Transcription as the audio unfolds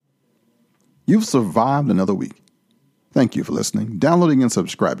You've survived another week. Thank you for listening, downloading, and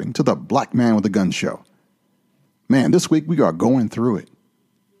subscribing to the Black Man with a Gun Show. Man, this week we are going through it.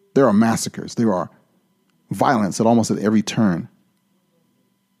 There are massacres. There are violence at almost at every turn.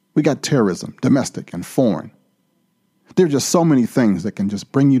 We got terrorism, domestic and foreign. There are just so many things that can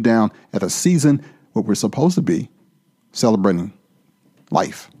just bring you down at a season where we're supposed to be celebrating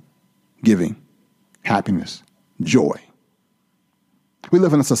life, giving, happiness, joy. We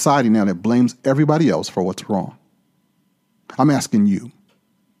live in a society now that blames everybody else for what's wrong. I'm asking you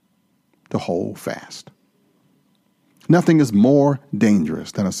to hold fast. Nothing is more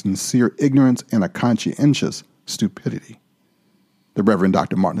dangerous than a sincere ignorance and a conscientious stupidity. The Reverend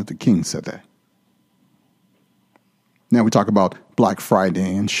Dr. Martin Luther King said that. Now we talk about Black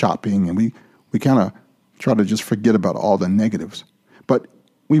Friday and shopping, and we kind of try to just forget about all the negatives. But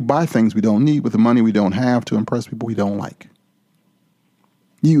we buy things we don't need with the money we don't have to impress people we don't like.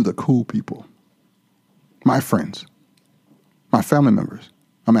 You, the cool people, my friends, my family members,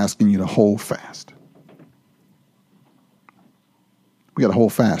 I'm asking you to hold fast. We got to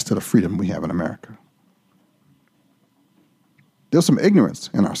hold fast to the freedom we have in America. There's some ignorance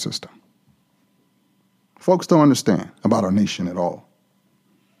in our system. Folks don't understand about our nation at all.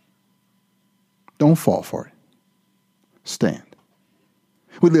 Don't fall for it. Stand.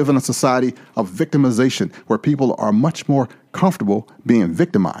 We live in a society of victimization where people are much more comfortable being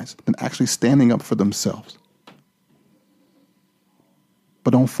victimized than actually standing up for themselves.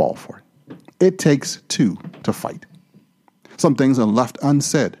 But don't fall for it. It takes two to fight. Some things are left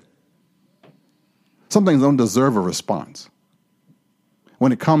unsaid. Some things don't deserve a response.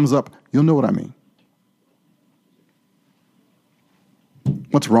 When it comes up, you'll know what I mean.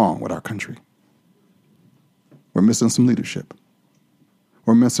 What's wrong with our country? We're missing some leadership.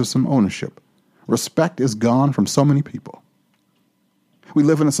 We're missing some ownership. Respect is gone from so many people. We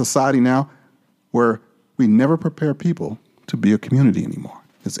live in a society now where we never prepare people to be a community anymore.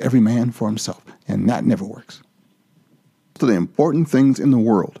 It's every man for himself, and that never works. So the important things in the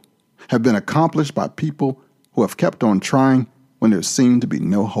world have been accomplished by people who have kept on trying when there seemed to be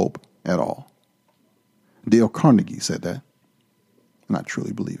no hope at all. Dale Carnegie said that, and I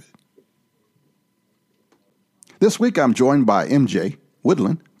truly believe it. This week I'm joined by MJ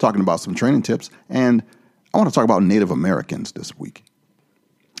Woodland, talking about some training tips, and I want to talk about Native Americans this week.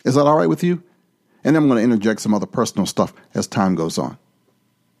 Is that all right with you? And then I'm going to interject some other personal stuff as time goes on.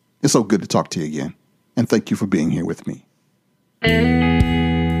 It's so good to talk to you again, and thank you for being here with me.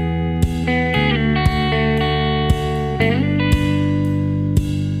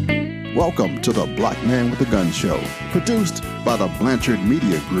 Welcome to the Black Man with a Gun Show, produced by the Blanchard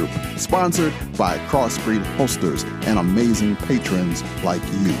Media Group, sponsored by Crossbreed Holsters and amazing patrons like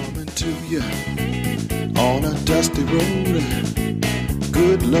you. Coming to you on a dusty road,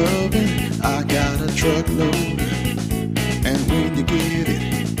 good loving, I got a truckload, and when you get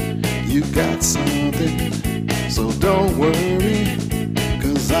it, you got something, so don't worry,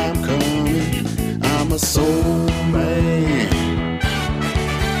 'cause I'm coming, I'm a soul man.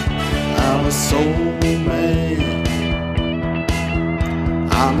 I'm a soul man.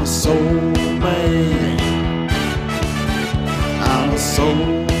 I'm a soul man. I'm a soul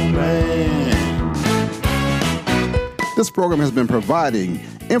man. This program has been providing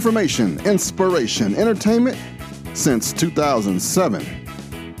information, inspiration, entertainment since 2007.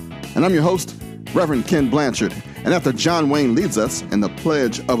 And I'm your host, Reverend Ken Blanchard. And after John Wayne leads us in the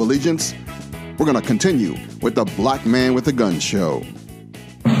Pledge of Allegiance, we're going to continue with the Black Man with a Gun Show.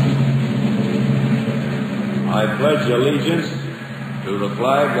 I pledge allegiance to the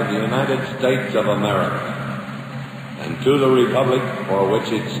flag of the United States of America and to the republic for which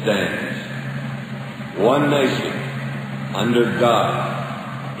it stands, one nation, under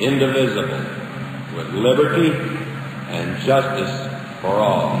God, indivisible, with liberty and justice for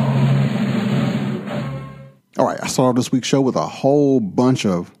all. All right, I started this week's show with a whole bunch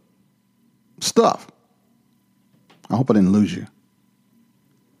of stuff. I hope I didn't lose you,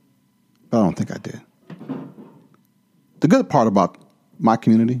 but I don't think I did. The good part about my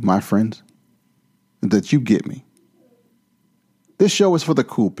community, my friends, is that you get me. This show is for the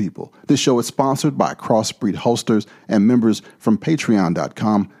cool people. This show is sponsored by Crossbreed Holsters and members from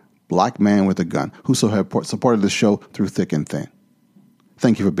Patreon.com, Black Man with a Gun, who so have supported this show through thick and thin.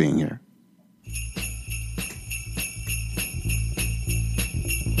 Thank you for being here.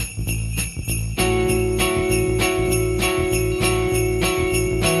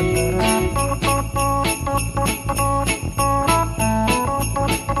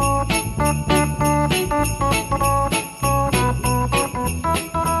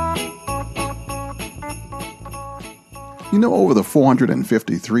 You Over the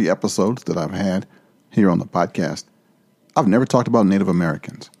 453 episodes that I've had here on the podcast, I've never talked about Native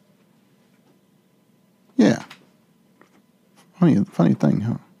Americans. Yeah. Funny thing,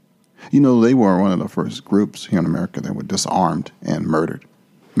 huh? They were one of the first groups here in America that were disarmed and murdered,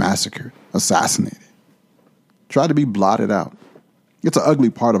 massacred, assassinated, tried to be blotted out. It's an ugly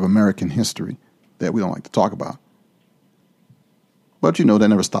part of American history that we don't like to talk about. But that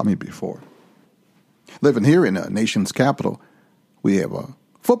never stopped me before. Living here in the nation's capital, we have a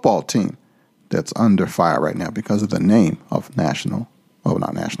football team that's under fire right now because of the name of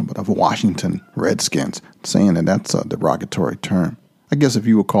of Washington Redskins, saying that that's a derogatory term. I guess if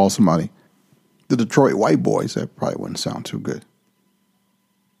you would call somebody the Detroit White Boys, that probably wouldn't sound too good.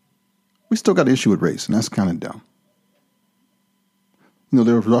 We still got an issue with race, and that's kind of dumb.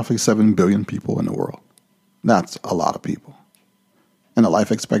 There are roughly 7 billion people in the world. That's a lot of people. And the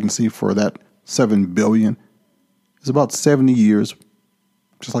life expectancy for that 7 billion is about 70 years,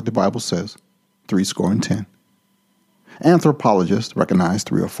 just like the Bible says, 70. Anthropologists recognize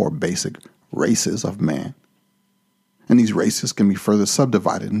 3 or 4 basic races of man. And these races can be further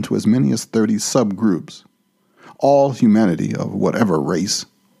subdivided into as many as 30 subgroups. All humanity of whatever race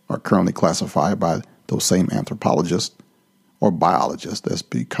are currently classified by those same anthropologists or biologists as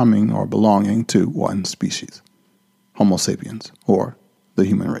becoming or belonging to one species, Homo sapiens, or the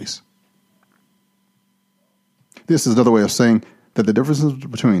human race. This is another way of saying that the differences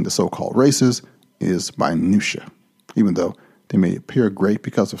between the so-called races is minutia, even though they may appear great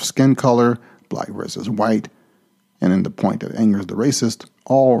because of skin color, black versus white, and in the point that angers the racist,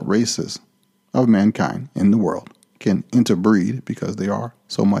 all races of mankind in the world can interbreed because they are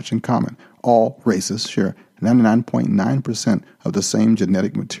so much in common. All races share 99.9% of the same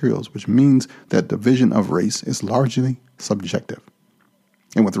genetic materials, which means that division of race is largely subjective.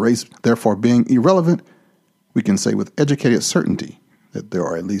 And with race therefore being irrelevant, we can say with educated certainty that there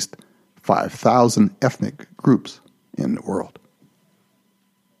are at least 5,000 ethnic groups in the world.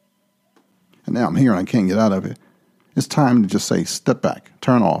 And now I'm here and I can't get out of it. It's time to just say, step back,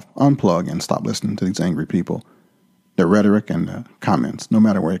 turn off, unplug, and stop listening to these angry people, their rhetoric and the comments, no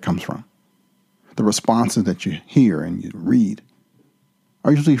matter where it comes from. The responses that you hear and you read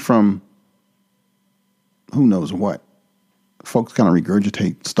are usually from who knows what. Folks kind of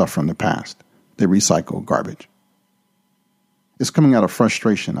regurgitate stuff from the past. They recycle garbage. It's coming out of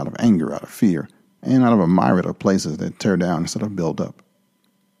frustration, out of anger, out of fear, and out of a myriad of places that tear down instead of build up.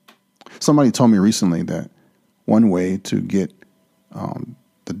 Somebody told me recently that one way to get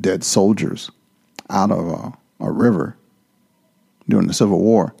the dead soldiers out of a river during the Civil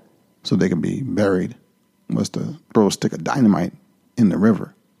War so they could be buried was to throw a stick of dynamite in the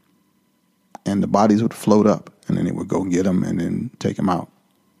river. And the bodies would float up, and then they would go get them and then take them out.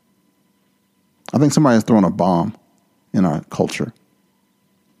 I think somebody has thrown a bomb in our culture,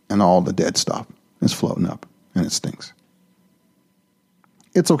 and all the dead stuff is floating up, and it stinks.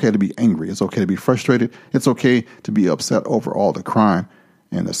 It's okay to be angry. It's okay to be frustrated. It's okay to be upset over all the crime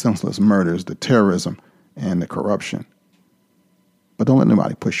and the senseless murders, the terrorism, and the corruption. But don't let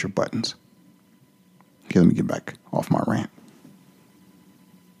nobody push your buttons. Okay, let me get back off my rant.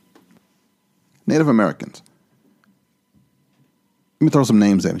 Native Americans. Let me throw some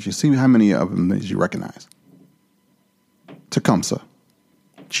names at you. See how many of them you recognize. Tecumseh,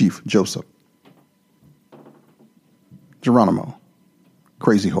 Chief Joseph. Geronimo,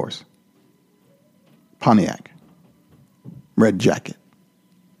 Crazy Horse. Pontiac, Red Jacket.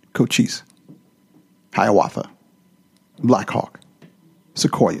 Cochise, Hiawatha, Black Hawk,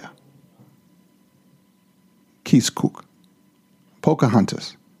 Sequoia, Keeskuk,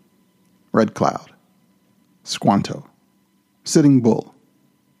 Pocahontas, Red Cloud, Squanto, Sitting Bull,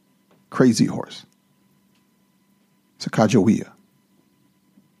 Crazy Horse, Sacagawea.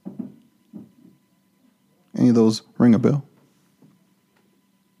 Any of those ring a bell?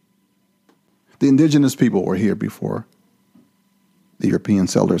 The indigenous people were here before the European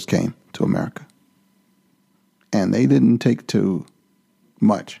settlers came to America. And they didn't take to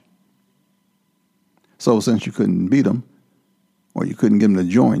much. So since you couldn't beat them, or you couldn't get them to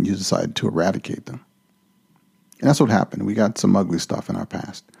join, you decided to eradicate them. And that's what happened. We got some ugly stuff in our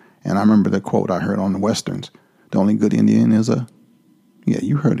past. And I remember the quote I heard on the Westerns, the only good Indian is yeah,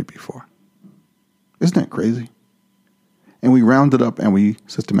 you heard it before. Isn't that crazy? And we rounded up and we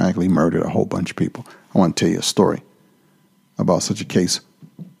systematically murdered a whole bunch of people. I want to tell you a story about such a case.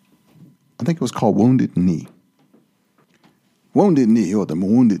 I think it was called Wounded Knee. Wounded Knee, or the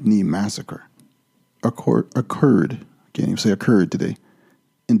Wounded Knee Massacre, occurred, I can't even say occurred today,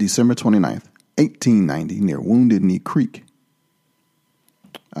 in December 29th, 1890, near Wounded Knee Creek.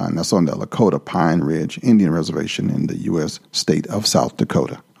 And that's on the Lakota Pine Ridge Indian Reservation in the U.S. state of South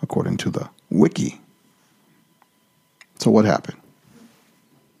Dakota, according to the wiki. So what happened?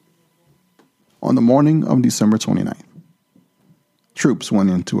 On the morning of December 29th, troops went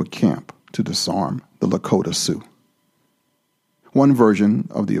into a camp to disarm the Lakota Sioux. One version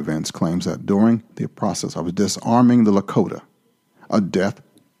of the events claims that during the process of disarming the Lakota, a deaf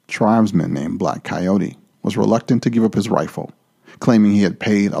tribesman named Black Coyote was reluctant to give up his rifle, claiming he had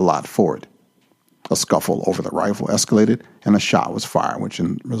paid a lot for it. A scuffle over the rifle escalated, and a shot was fired, which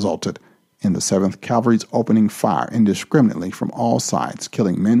resulted in the 7th Cavalry's opening fire indiscriminately from all sides,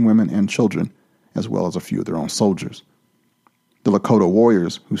 killing men, women, and children, as well as a few of their own soldiers. The Lakota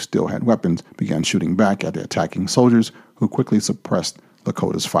warriors, who still had weapons, began shooting back at the attacking soldiers, who quickly suppressed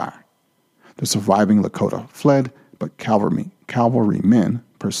Lakota's fire. The surviving Lakota fled, but cavalrymen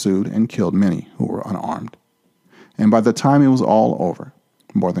pursued and killed many who were unarmed. And by the time it was all over,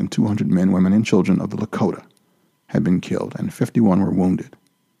 more than 200 men, women, and children of the Lakota had been killed, and 51 were wounded.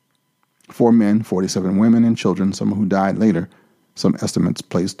 4 men, 47 women, and children, some who died later. Some estimates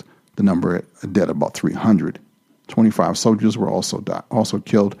placed the number dead about 300. 25 soldiers were also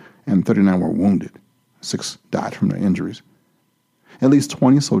killed, and 39 were wounded. 6 died from their injuries. At least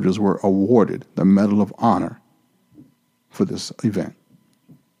 20 soldiers were awarded the Medal of Honor for this event.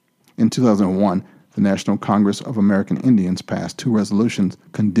 In 2001, the National Congress of American Indians passed 2 resolutions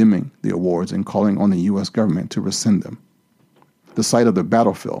condemning the awards and calling on the U.S. government to rescind them. The site of the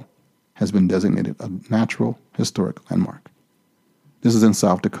battlefield has been designated a Natural Historic Landmark. This is in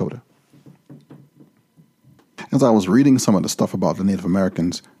South Dakota. As I was reading some of the stuff about the Native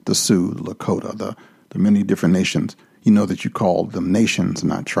Americans, the Sioux, the Lakota, the many different nations, you know that you call them nations,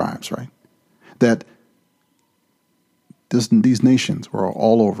 not tribes, right? That these nations were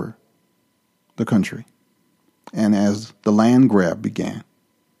all over the country. And as the land grab began,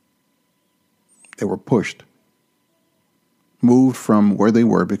 they were pushed, moved from where they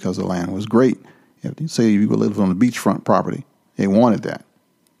were because the land was great. If you say you lived on the beachfront property, they wanted that.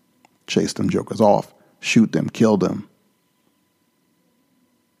 Chase them jokers off, shoot them, kill them,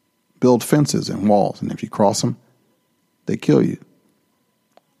 build fences and walls, and if you cross them, they kill you.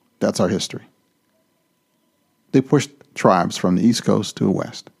 That's our history. They pushed tribes from the East Coast to the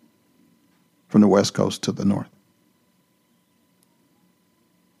West, from the West Coast to the North.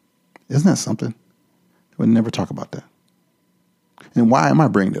 Isn't that something? We never talk about that. And why am I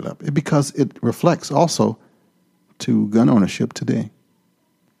bringing it up? Because it reflects also to gun ownership today.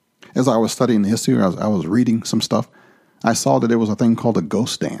 As I was studying the history, I was reading some stuff, I saw that there was a thing called a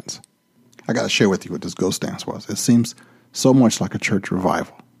ghost dance. I got to share with you what this ghost dance was. It seems so much like a church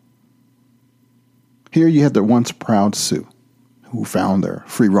revival. Here you had the once proud Sioux who found their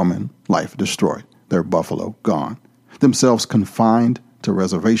free roaming life destroyed, their buffalo gone, themselves confined to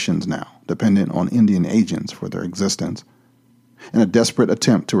reservations now, dependent on Indian agents for their existence. In a desperate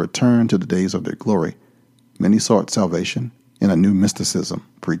attempt to return to the days of their glory, many sought salvation in a new mysticism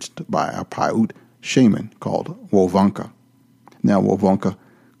preached by a Paiute shaman called Wovonka. Now, Wovonka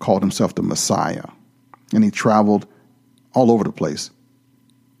called himself the Messiah, and he traveled all over the place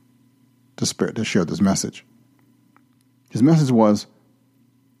to share this message. His message was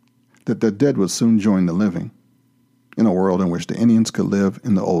that the dead would soon join the living in a world in which the Indians could live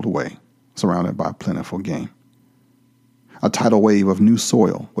in the old way, surrounded by plentiful game. A tidal wave of new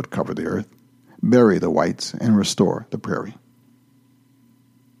soil would cover the earth, bury the whites, and restore the prairie.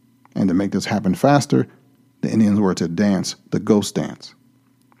 And to make this happen faster, the Indians were to dance the ghost dance.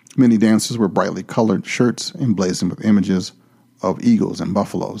 Many dancers were brightly colored shirts emblazoned with images of eagles and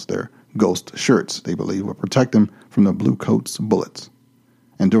buffaloes. Their ghost shirts, they believe, would protect them from the blue coats' bullets.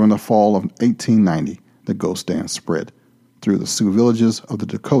 And during the fall of 1890, the ghost dance spread through the Sioux villages of the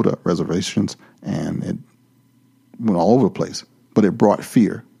Dakota reservations, and it went all over the place. But it brought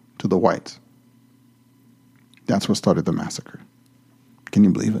fear to the whites. That's what started the massacre. Can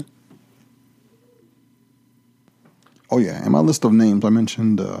you believe it? Oh, yeah. In my list of names, I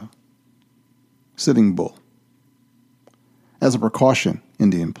mentioned Sitting Bull. As a precaution,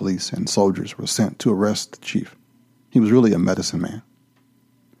 Indian police and soldiers were sent to arrest the chief. He was really a medicine man.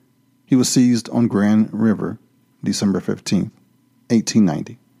 He was seized on Grand River December 15,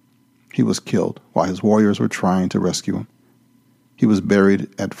 1890. He was killed while his warriors were trying to rescue him. He was buried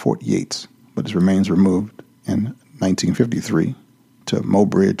at Fort Yates, but his remains were moved in 1953 to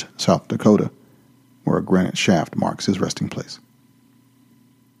Mobridge, South Dakota, where a granite shaft marks his resting place.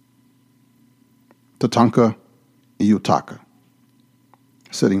 Tatanka Iyutaka,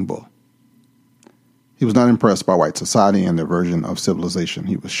 Sitting Bull. He was not impressed by white society and their version of civilization.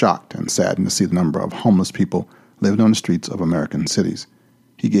 He was shocked and saddened to see the number of homeless people living on the streets of American cities.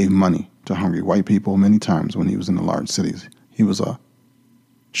 He gave money to hungry white people many times when he was in the large cities. He was a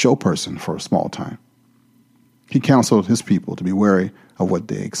show person for a small time. He counseled his people to be wary of what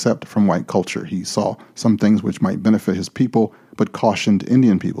they accept from white culture. He saw some things which might benefit his people, but cautioned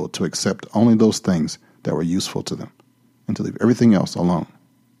Indian people to accept only those things that were useful to them and to leave everything else alone.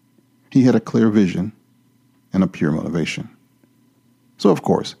 He had a clear vision and a pure motivation. So, of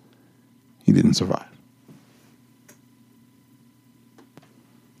course, he didn't survive.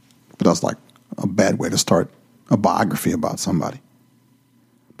 But that's like a bad way to start a biography about somebody.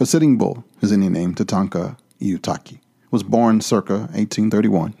 But Sitting Bull, his Indian name Tatanka Iyutaki, was born circa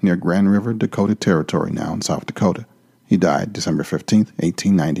 1831 near Grand River, Dakota Territory, now in South Dakota. He died December 15,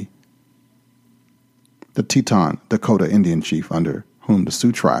 1890. The Teton Dakota Indian chief under whom the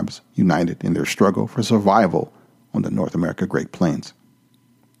Sioux tribes united in their struggle for survival on the North America Great Plains.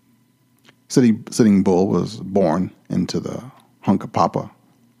 Sitting Bull was born into the Hunkapapa,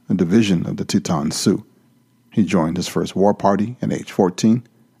 a division of the Teton Sioux. He joined his first war party at age 14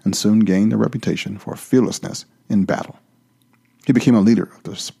 and soon gained a reputation for fearlessness in battle. He became a leader of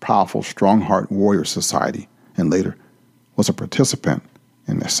the powerful Strongheart Warrior Society and later was a participant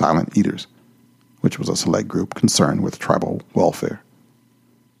in the Silent Eaters, which was a select group concerned with tribal welfare.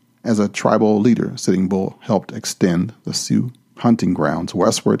 As a tribal leader, Sitting Bull helped extend the Sioux hunting grounds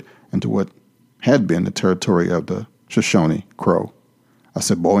westward into what had been the territory of the Shoshone, Crow,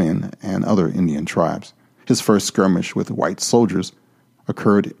 Assiniboine, and other Indian tribes. His first skirmish with white soldiers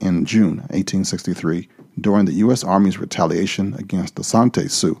occurred in June 1863 during the U.S. Army's retaliation against the Sante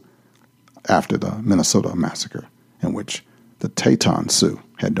Sioux after the Minnesota Massacre, in which the Teton Sioux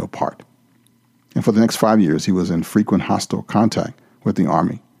had no part. And for the next 5 years, he was in frequent hostile contact with the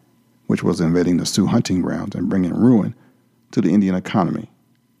Army, which was invading the Sioux hunting grounds and bringing ruin to the Indian economy.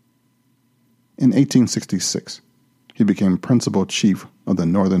 In 1866, he became principal chief of the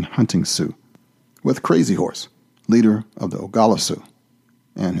Northern Hunting Sioux, with Crazy Horse, leader of the Oglala Sioux,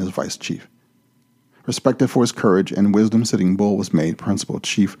 and his vice chief. Respected for his courage and wisdom, Sitting Bull was made principal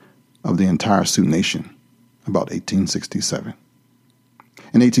chief of the entire Sioux Nation about 1867.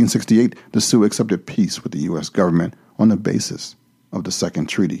 In 1868, the Sioux accepted peace with the U.S. government on the basis of the Second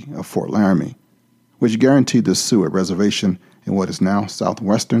Treaty of Fort Laramie, which guaranteed the Sioux a reservation in what is now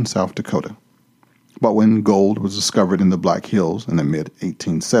southwestern South Dakota. But when gold was discovered in the Black Hills in the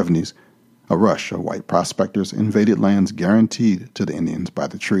mid-1870s, a rush of white prospectors invaded lands guaranteed to the Indians by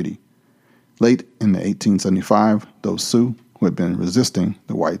the treaty. Late in 1875, those Sioux who had been resisting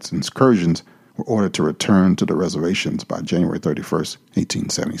the whites' incursions were ordered to return to the reservations by January 31st,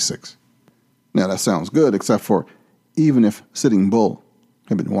 1876. Now that sounds good, except for even if Sitting Bull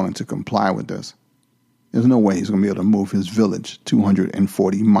had been wanting to comply with this, there's no way he's going to be able to move his village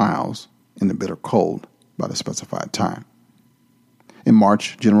 240 miles in the bitter cold by the specified time. In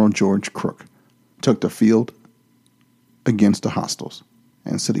March, General George Crook took the field against the hostiles,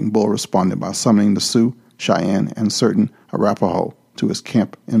 and Sitting Bull responded by summoning the Sioux, Cheyenne, and certain Arapaho to his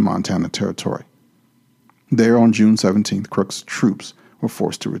camp in Montana Territory. There on June 17th, Crook's troops were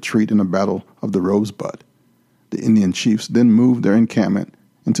forced to retreat in the Battle of the Rosebud. The Indian chiefs then moved their encampment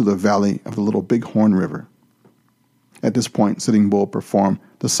into the valley of the Little Bighorn River. At this point, Sitting Bull performed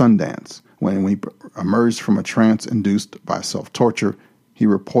the sun dance. When he emerged from a trance induced by self-torture, he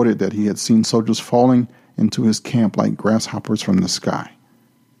reported that he had seen soldiers falling into his camp like grasshoppers from the sky.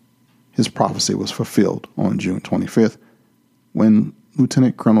 His prophecy was fulfilled on June 25th when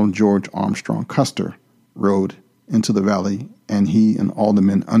Lieutenant Colonel George Armstrong Custer rode into the valley, and he and all the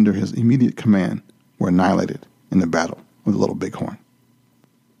men under his immediate command were annihilated in the Battle of the Little Bighorn.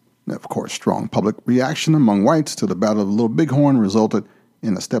 Now, of course, strong public reaction among whites to the Battle of the Little Bighorn resulted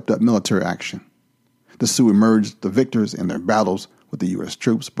in a stepped-up military action. The Sioux emerged the victors in their battles with the U.S.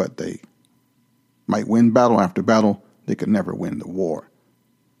 troops, but they might win battle after battle. They could never win the war.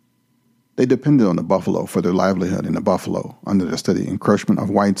 They depended on the buffalo for their livelihood, and the buffalo, under the steady encroachment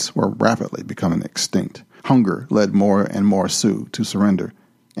of whites, were rapidly becoming extinct. Hunger led more and more Sioux to surrender,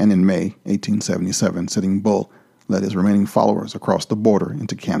 and in May 1877, Sitting Bull led his remaining followers across the border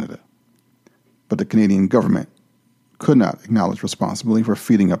into Canada. But the Canadian government could not acknowledge responsibility for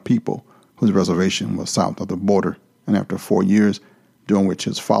feeding a people whose reservation was south of the border, and after 4 years, during which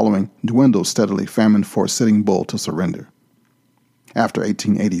his following dwindled steadily, famine forced Sitting Bull to surrender. After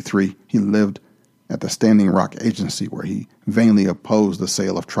 1883, he lived at the Standing Rock Agency, where he vainly opposed the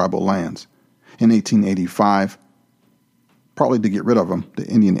sale of tribal lands. In 1885, partly to get rid of him, the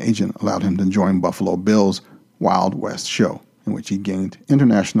Indian agent allowed him to join Buffalo Bill's Wild West show, in which he gained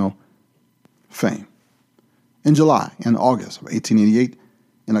international fame. In July and August of 1888,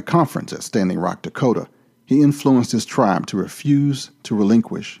 in a conference at Standing Rock, Dakota, He influenced his tribe to refuse to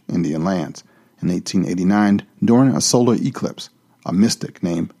relinquish Indian lands. In 1889, during a solar eclipse, a mystic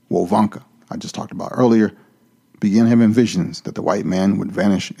named Wovanka, I just talked about earlier, began having visions that the white man would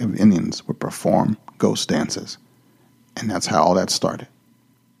vanish if Indians would perform ghost dances. And that's how all that started.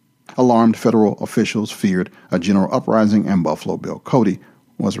 Alarmed federal officials feared a general uprising, and Buffalo Bill Cody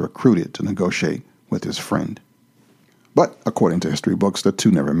was recruited to negotiate with his friend. But, according to history books, the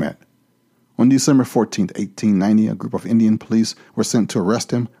two never met. On December 14, 1890, a group of Indian police were sent to arrest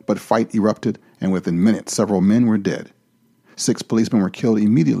him, but fight erupted, and within minutes several men were dead. 6 policemen were killed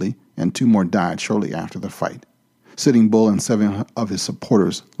immediately, and 2 more died shortly after the fight. Sitting Bull and 7 of his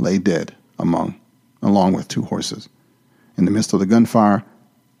supporters lay dead, along with 2 horses. In the midst of the gunfire,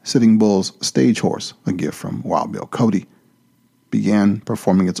 Sitting Bull's stage horse, a gift from Wild Bill Cody, began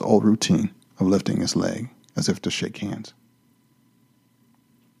performing its old routine of lifting its leg as if to shake hands.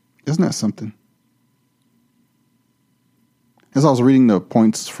 Isn't that something? As I was reading the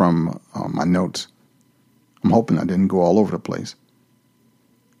points from my notes, I'm hoping I didn't go all over the place.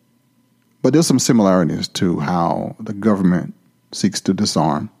 But there's some similarities to how the government seeks to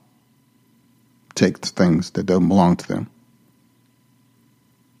disarm, take things that don't belong to them.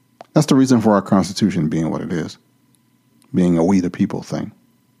 That's the reason for our Constitution being what it is, being a we the people thing.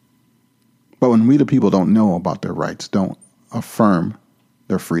 But when we the people don't know about their rights, don't affirm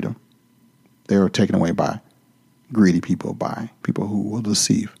their freedom, they are taken away by greedy people, by people who will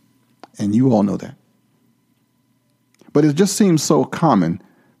deceive. And you all know that. But it just seems so common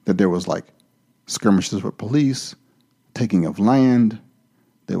that there was like skirmishes with police, taking of land,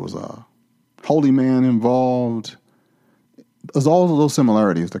 there was a holy man involved. There's all of those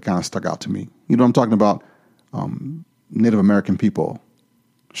similarities that kind of stuck out to me. You know what I'm talking about? Native American people,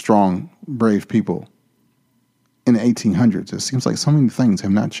 strong, brave people in the 1800s. It seems like so many things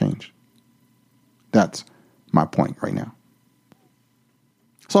have not changed. That's my point right now.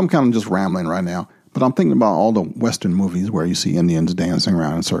 So I'm kind of just rambling right now, but I'm thinking about all the Western movies where you see Indians dancing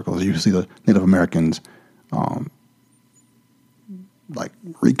around in circles. You see the Native Americans, like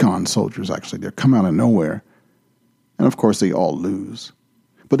recon soldiers, actually. They come out of nowhere. And of course, they all lose.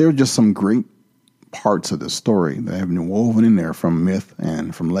 But there are just some great parts of the story that have been woven in there from myth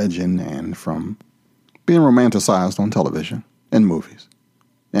and from legend and from being romanticized on television and movies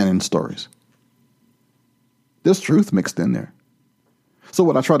and in stories. There's truth mixed in there. So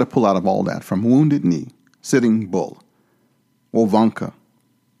what I try to pull out of all that, from Wounded Knee, Sitting Bull, Wovanka,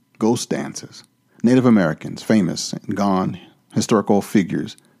 ghost dances, Native Americans, famous and gone, historical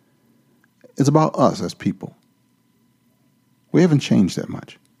figures, it's about us as people. We haven't changed that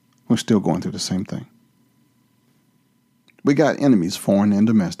much. We're still going through the same thing. We got enemies, foreign and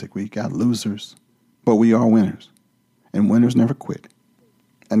domestic. We got losers, but we are winners. And winners never quit.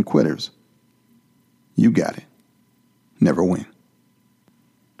 And quitters, you got it, never win.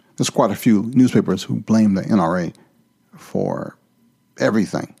 There's quite a few newspapers who blame the NRA for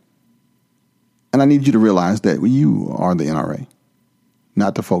everything. And I need you to realize that you are the NRA,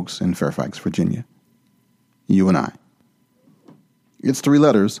 not the folks in Fairfax, Virginia. You and I. It's 3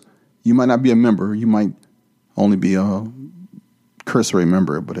 letters. You might not be a member. You might only be a cursory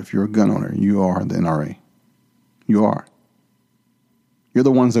member. But if you're a gun owner, you are the NRA. You are. You're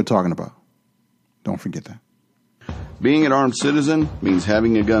the ones they're talking about. Don't forget that. Being an armed citizen means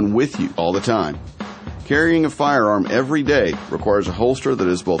having a gun with you all the time. Carrying a firearm every day requires a holster that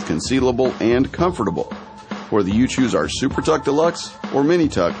is both concealable and comfortable. Whether you choose our Super Tuck Deluxe or Mini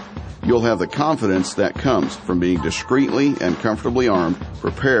Tuck, you'll have the confidence that comes from being discreetly and comfortably armed,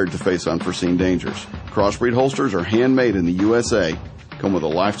 prepared to face unforeseen dangers. Crossbreed holsters are handmade in the USA, come with a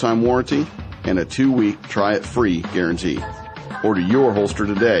lifetime warranty, and a 2-week try-it-free guarantee. Order your holster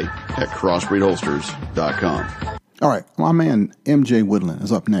today at crossbreedholsters.com. All right, my man MJ Woodland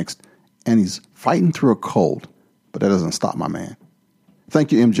is up next, and he's fighting through a cold, but that doesn't stop my man.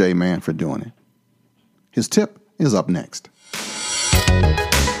 Thank you, MJ, man, for doing it. His tip is up next.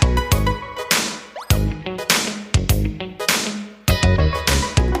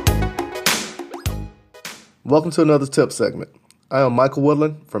 Welcome to another tip segment. I am Michael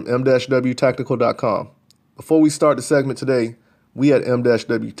Woodland from m-wtactical.com. Before we start the segment today, we at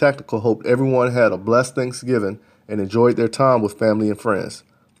M-W Tactical hoped everyone had a blessed Thanksgiving and enjoyed their time with family and friends.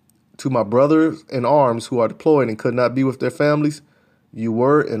 To my brothers in arms who are deployed and could not be with their families, you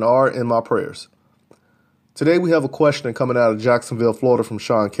were and are in my prayers. Today we have a question coming out of Jacksonville, Florida from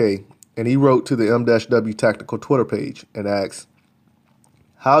Sean K., and he wrote to the M-W Tactical Twitter page and asks,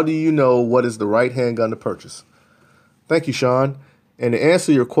 how do you know what is the right handgun to purchase? Thank you, Sean. And to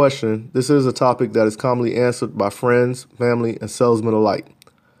answer your question, this is a topic that is commonly answered by friends, family, and salesmen alike.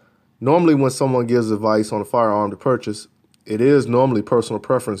 Normally, when someone gives advice on a firearm to purchase, it is normally personal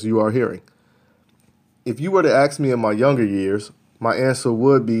preference you are hearing. If you were to ask me in my younger years, my answer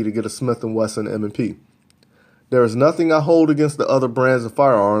would be to get a Smith & Wesson M&P. There is nothing I hold against the other brands of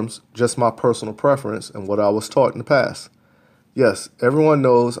firearms, just my personal preference and what I was taught in the past. Yes, everyone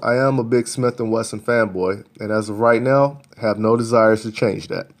knows I am a big Smith & Wesson fanboy, and as of right now, have no desires to change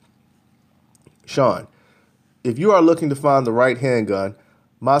that. Sean, if you are looking to find the right handgun,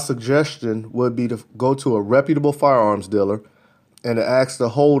 my suggestion would be to go to a reputable firearms dealer and to ask to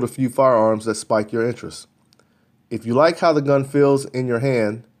hold a few firearms that spike your interest. If you like how the gun feels in your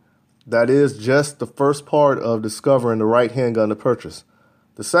hand, that is just the first part of discovering the right handgun to purchase.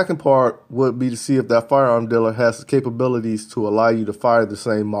 The second part would be to see if that firearm dealer has the capabilities to allow you to fire the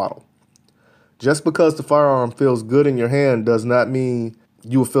same model. Just because the firearm feels good in your hand does not mean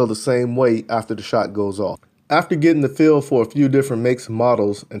you will feel the same way after the shot goes off. After getting the feel for a few different makes and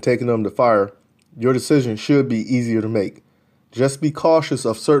models and taking them to fire, your decision should be easier to make. Just be cautious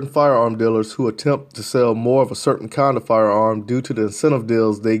of certain firearm dealers who attempt to sell more of a certain kind of firearm due to the incentive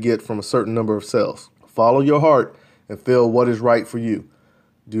deals they get from a certain number of sales. Follow your heart and feel what is right for you.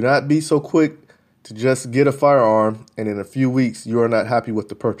 Do not be so quick to just get a firearm and in a few weeks you are not happy with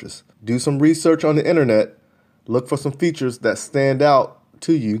the purchase. Do some research on the internet. Look for some features that stand out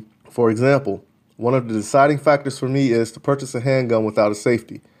to you. For example, one of the deciding factors for me is to purchase a handgun without a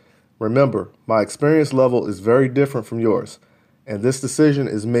safety. Remember, my experience level is very different from yours, and this decision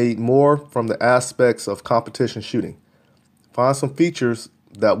is made more from the aspects of competition shooting. Find some features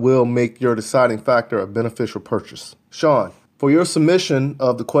that will make your deciding factor a beneficial purchase. Sean, for your submission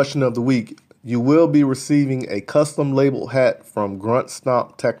of the question of the week, you will be receiving a custom labeled hat from Grunt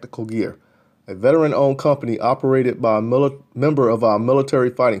Stomp Tactical Gear, a veteran-owned company operated by a member of our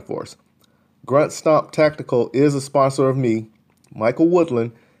military fighting force. Grunt Stomp Tactical is a sponsor of me, Michael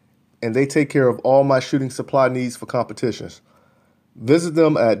Woodland, and they take care of all my shooting supply needs for competitions. Visit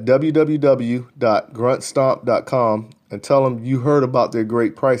them at www.gruntstomp.com and tell them you heard about their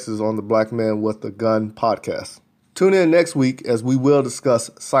great prices on the Black Man with a Gun podcast. Tune in next week as we will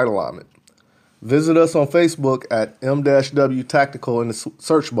discuss sight alignment. Visit us on Facebook at M-W Tactical in the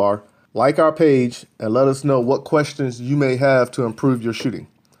search bar, like our page, and let us know what questions you may have to improve your shooting.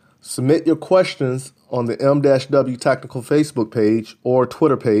 Submit your questions on the M-W Tactical Facebook page or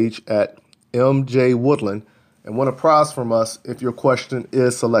Twitter page at MJ Woodland and win a prize from us if your question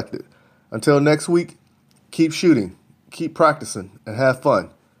is selected. Until next week, keep shooting, keep practicing, and have fun.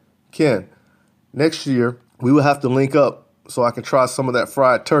 Ken, next year we will have to link up so I can try some of that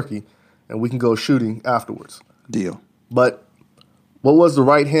fried turkey and we can go shooting afterwards. Deal. But what was the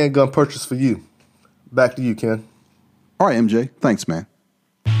right handgun purchase for you? Back to you, Ken. All right, MJ. Thanks, man.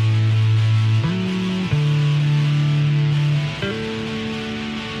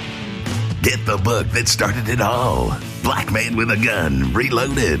 Get the book that started it all. Black Man with a Gun,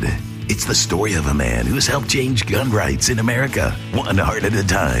 Reloaded. It's the story of a man who's helped change gun rights in America, one heart at a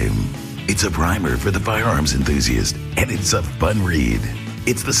time. It's a primer for the firearms enthusiast, and it's a fun read.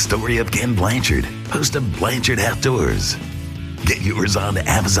 It's the story of Ken Blanchard, host of Blanchard Outdoors. Get yours on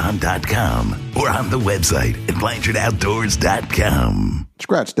Amazon.com or on the website at BlanchardOutdoors.com.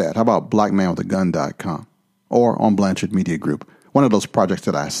 Scratch that. How about BlackManWithAGun.com or on Blanchard Media Group? One of those projects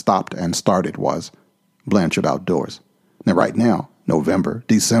that I stopped and started was Blanchard Outdoors. Now, right now, November,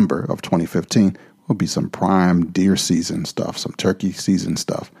 December of 2015 will be some prime deer season stuff, some turkey season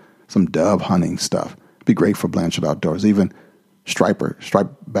stuff, some dove hunting stuff. Be great for Blanchard Outdoors, even striped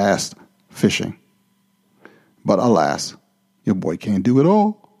bass fishing. But alas, your boy can't do it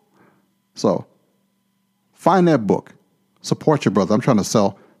all. So find that book. Support your brother. I'm trying to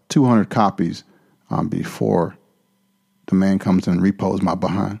sell 200 copies before the man comes and repos my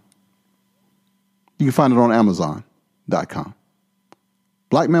behind. You can find it on Amazon.com.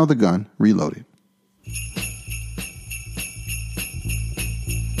 Black Man with a Gun, Reloaded.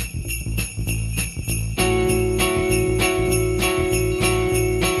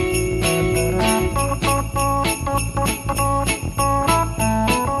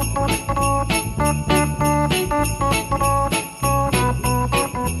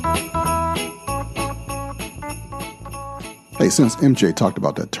 Hey, since MJ talked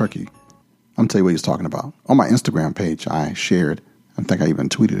about that turkey, I'm tell you what he's talking about. On my Instagram page, I shared, I think I even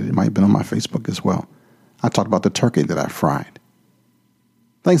tweeted it. It might have been on my Facebook as well. I talked about the turkey that I fried.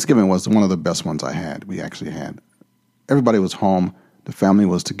 Thanksgiving was one of the best ones I had. We actually had. Everybody was home. The family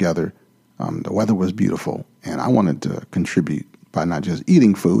was together. The weather was beautiful. And I wanted to contribute by not just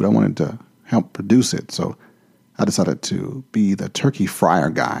eating food. I wanted to help produce it. So I decided to be the turkey fryer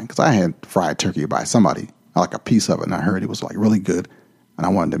guy because I had fried turkey by somebody. I like a piece of it, and I heard it was like really good. and I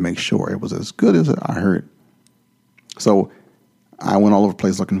wanted to make sure it was as good as I heard. So I went all over the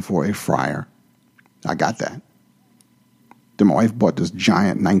place looking for a fryer. I got that. Then my wife bought this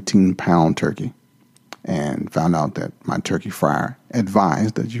giant 19-pound turkey and found out that my turkey fryer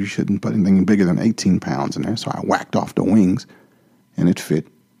advised that you shouldn't put anything bigger than 18 pounds in there. So I whacked off the wings, and it fit.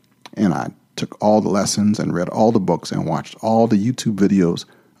 And I took all the lessons and read all the books and watched all the YouTube videos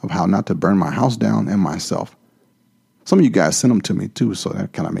of how not to burn my house down and myself. Some of you guys sent them to me too, so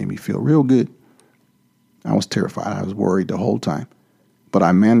that kind of made me feel real good. I was terrified. I was worried the whole time. But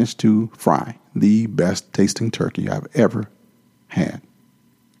I managed to fry the best tasting turkey I've ever had.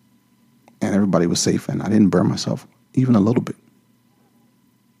 And everybody was safe, and I didn't burn myself even a little bit.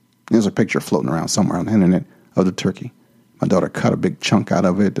 There's a picture floating around somewhere on the internet of the turkey. My daughter cut a big chunk out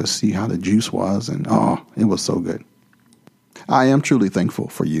of it to see how the juice was, and it was so good. I am truly thankful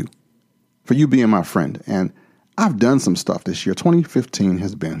for you being my friend, and I've done some stuff this year. 2015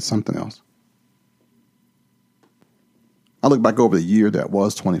 has been something else. I look back over the year that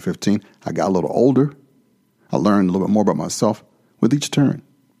was 2015. I got a little older. I learned a little bit more about myself with each turn.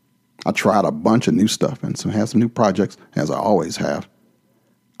 I tried a bunch of new stuff and had some new projects, as I always have.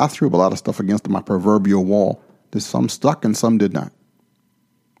 I threw up a lot of stuff against my proverbial wall. Some stuck and some did not.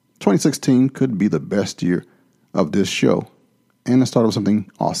 2016 could be the best year of this show and the start of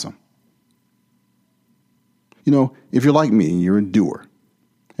something awesome. You know, if you're like me, you're a doer,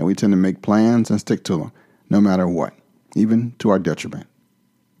 and we tend to make plans and stick to them no matter what, even to our detriment.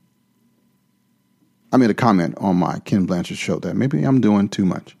 I made a comment on my Ken Blanchard show that maybe I'm doing too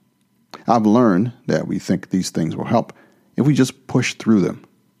much. I've learned that we think these things will help if we just push through them.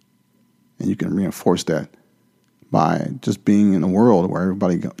 And you can reinforce that by just being in a world where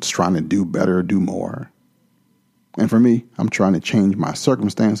everybody's trying to do better, do more. And for me, I'm trying to change my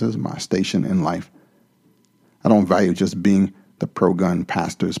circumstances, my station in life. I don't value just being the pro-gun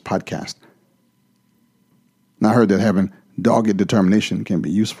pastor's podcast. And I heard that having dogged determination can be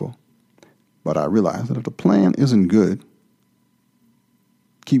useful. But I realize that if the plan isn't good,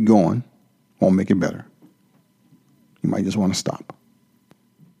 keep going won't make it better. You might just want to stop.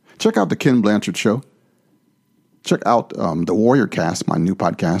 Check out the Ken Blanchard Show. Check out the Warrior Cast, my new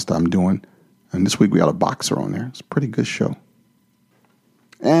podcast I'm doing. And this week we got a boxer on there. It's a pretty good show.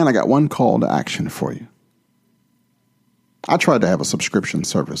 And I got one call to action for you. I tried to have a subscription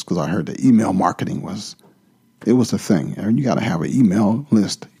service because I heard that email marketing was the thing. And you got to have an email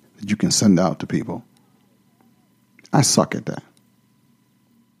list that you can send out to people. I suck at that.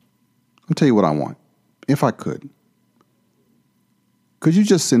 I'll tell you what I want. If I could you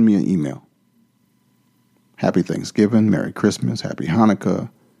just send me an email? Happy Thanksgiving, Merry Christmas, Happy Hanukkah,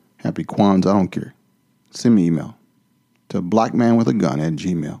 Happy Kwanzaa, I don't care. Send me an email to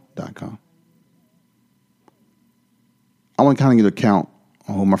blackmanwithagun@gmail.com. I want to kind of get a count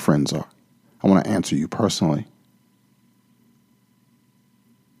on who my friends are. I want to answer you personally.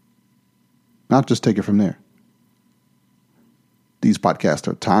 Not just take it from there. These podcasts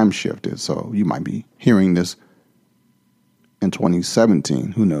are time shifted, so you might be hearing this in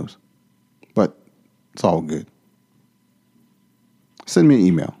 2017. Who knows? But it's all good. Send me an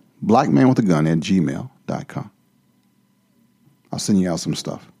email, blackmanwithagun@gmail.com. I'll send you out some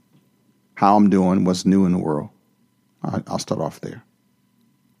stuff. How I'm doing, what's new in the world. I'll start off there.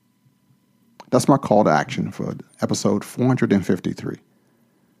 That's my call to action for episode 453.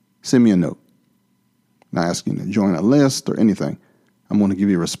 Send me a note. Not asking you to join a list or anything. I'm going to give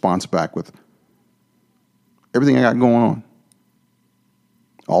you a response back with everything I got going on.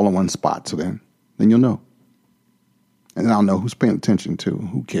 All in one spot. So then you'll know. And then I'll know who's paying attention to,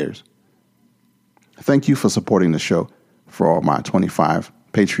 who cares. Thank you for supporting the show. For all my 25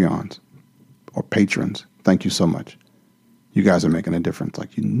 Patreons or patrons, thank you so much. You guys are making a difference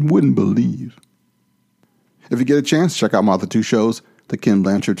like you wouldn't believe. If you get a chance, check out my other two shows, The Ken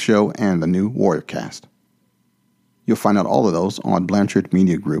Blanchard Show and the new Warrior Cast. You'll find out all of those on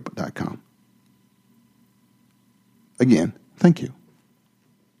BlanchardMediaGroup.com. Again, thank you.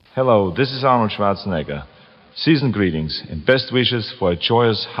 Hello, this is Arnold Schwarzenegger. Season greetings and best wishes for a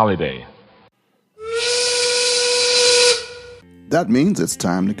joyous holiday. That means it's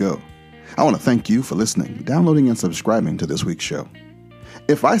time to go. I want to thank you for listening, downloading, and subscribing to this week's show.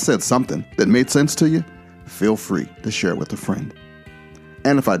 If I said something that made sense to you, feel free to share it with a friend.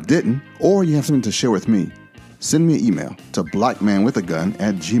 And if I didn't, or you have something to share with me, send me an email to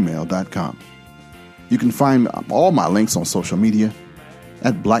blackmanwithagun@gmail.com. You can find all my links on social media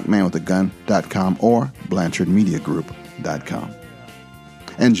at blackmanwithagun.com or BlanchardMediaGroup.com.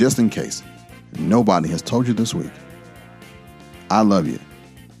 And just in case nobody has told you this week, I love you.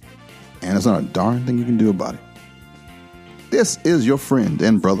 And there's not a darn thing you can do about it. This is your friend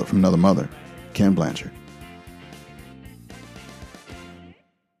and brother from another mother, Ken Blanchard.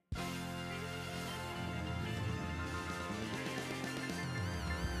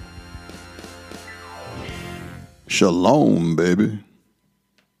 Shalom, baby.